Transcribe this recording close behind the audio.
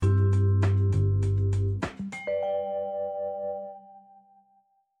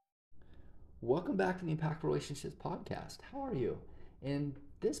Welcome back to the Impactful Relationships Podcast. How are you? In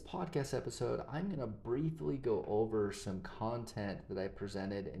this podcast episode, I'm going to briefly go over some content that I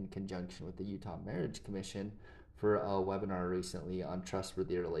presented in conjunction with the Utah Marriage Commission for a webinar recently on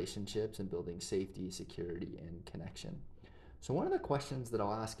trustworthy relationships and building safety, security, and connection. So one of the questions that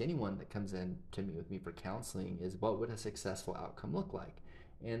I'll ask anyone that comes in to meet with me for counseling is, what would a successful outcome look like?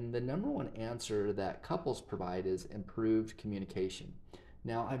 And the number one answer that couples provide is improved communication.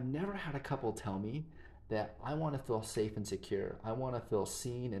 Now, I've never had a couple tell me that I want to feel safe and secure. I want to feel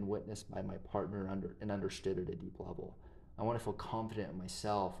seen and witnessed by my partner and understood at a deep level. I want to feel confident in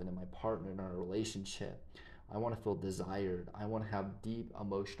myself and in my partner in our relationship. I want to feel desired. I want to have deep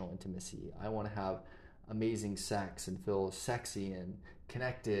emotional intimacy. I want to have amazing sex and feel sexy and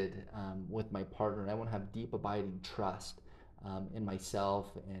connected with my partner. I want to have deep, abiding trust in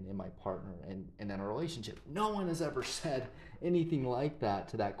myself and in my partner and in a relationship. No one has ever said anything like that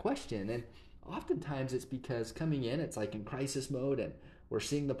to that question. And oftentimes it's because coming in, it's like in crisis mode, and we're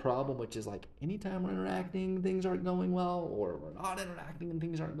seeing the problem, which is like anytime we're interacting, things aren't going well, or we're not interacting and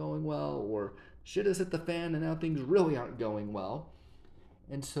things aren't going well, or shit has hit the fan and now things really aren't going well.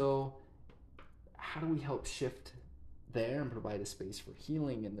 And so how do we help shift there and provide a space for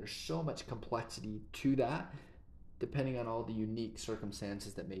healing? And there's so much complexity to that, depending on all the unique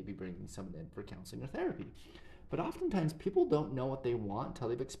circumstances that may be bringing someone in for counseling or therapy. But oftentimes people don't know what they want until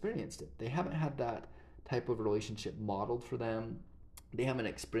they've experienced it. They haven't had that type of relationship modeled for them. They haven't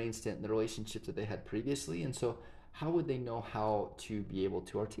experienced it in the relationships that they had previously. And so how would they know how to be able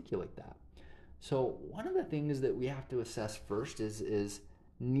to articulate that? So one of the things that we have to assess first is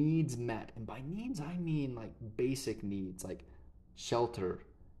needs met. And by needs, I mean like basic needs like shelter,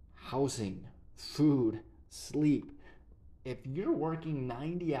 housing, food, sleep. If you're working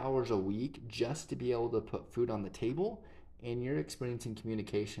 90 hours a week just to be able to put food on the table and you're experiencing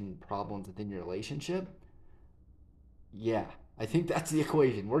communication problems within your relationship, yeah, I think that's the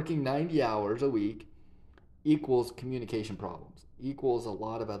equation. Working 90 hours a week equals communication problems, equals a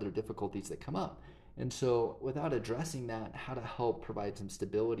lot of other difficulties that come up. And so without addressing that, how to help provide some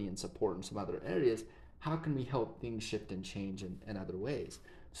stability and support in some other areas, how can we help things shift and change in other ways?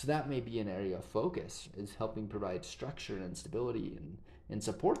 So that may be an area of focus, is helping provide structure and stability and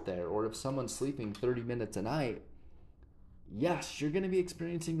support there. Or if someone's sleeping 30 minutes a night, yes, you're going to be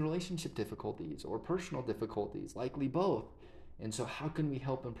experiencing relationship difficulties or personal difficulties, likely both. And so how can we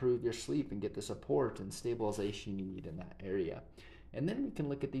help improve your sleep and get the support and stabilization you need in that area? And then we can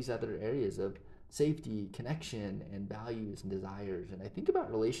look at these other areas of safety, connection, and values and desires. And I think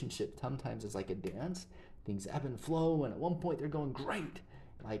about relationships sometimes as like a dance. Things ebb and flow, and at one point they're going great.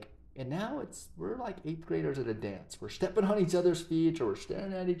 And now we're like eighth graders at a dance. We're stepping on each other's feet, or we're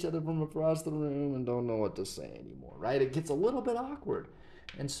staring at each other from across the room and don't know what to say anymore, right? It gets a little bit awkward.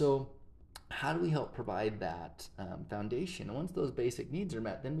 And so how do we help provide that foundation? And once those basic needs are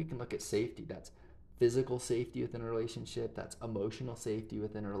met, then we can look at safety. That's physical safety within a relationship. That's emotional safety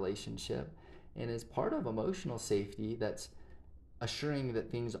within a relationship. And as part of emotional safety, that's assuring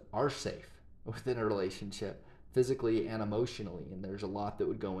that things are safe within a relationship, physically and emotionally. And there's a lot that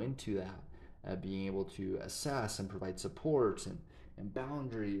would go into that, being able to assess and provide supports and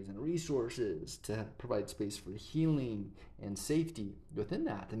boundaries and resources to provide space for healing and safety within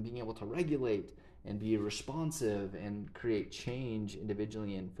that, and being able to regulate and be responsive and create change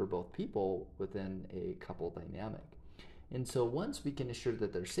individually and for both people within a couple dynamic. And so once we can assure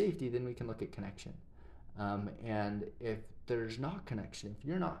that there's safety, then we can look at connection. And if there's not connection, if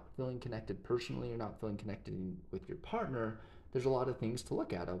you're not feeling connected personally, you're not feeling connected with your partner, there's a lot of things to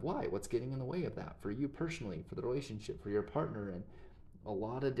look at of why, what's getting in the way of that for you personally, for the relationship, for your partner, and a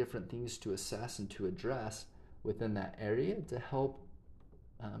lot of different things to assess and to address within that area to help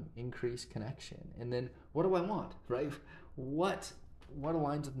increase connection. And then what do I want, right? What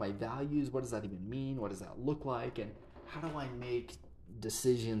aligns with my values? What does that even mean? What does that look like? And how do I make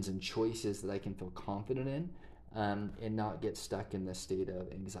decisions and choices that I can feel confident in, and not get stuck in this state of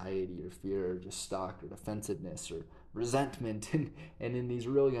anxiety or fear or just stuck or defensiveness or resentment and in these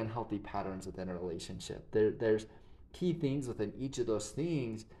really unhealthy patterns within a relationship. There's key things within each of those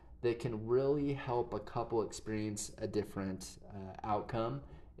things that can really help a couple experience a different outcome,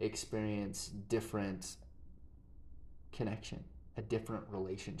 experience different connection, a different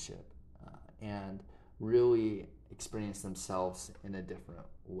relationship, and really experience themselves in a different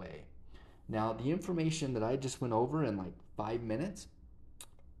way. Now, the information that I just went over in like 5 minutes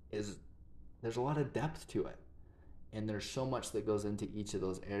there's a lot of depth to it, and there's so much that goes into each of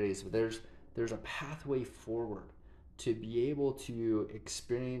those areas. But there's a pathway forward to be able to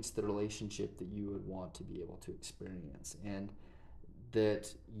experience the relationship that you would want to be able to experience. And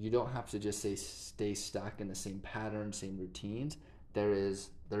that you don't have to just stay stuck in the same pattern, same routines. There is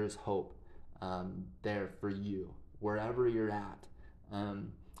hope there for you wherever you're at.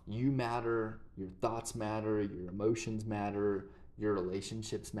 You matter. Your thoughts matter. Your emotions matter. Your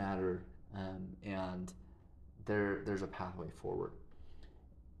relationships matter, and there's a pathway forward.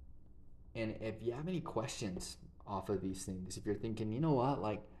 And if you have any questions off of these things, if you're thinking, you know what,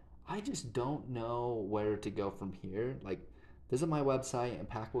 like I just don't know where to go from here, like visit my website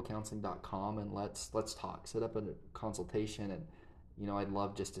impactfulcounseling.com and let's talk. Set up a consultation, and I'd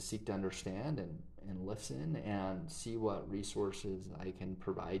love just to seek to understand and listen and see what resources I can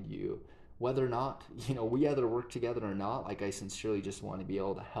provide you. Whether or not, we either work together or not, like I sincerely just want to be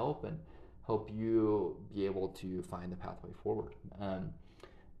able to help and help you be able to find the pathway forward.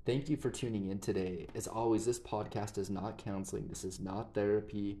 Thank you for tuning in today. As always, this podcast is not counseling. This is not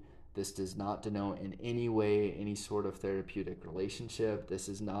therapy. This does not denote in any way any sort of therapeutic relationship. This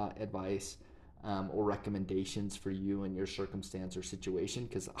is not advice or recommendations for you and your circumstance or situation,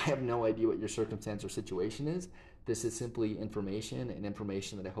 because I have no idea what your circumstance or situation is. This is simply information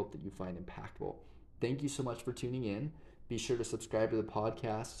that I hope that you find impactful. Thank you so much for tuning in. Be sure to subscribe to the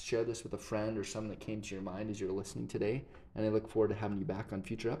podcast, share this with a friend or someone that came to your mind as you're listening today, and I look forward to having you back on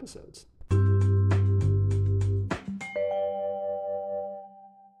future episodes.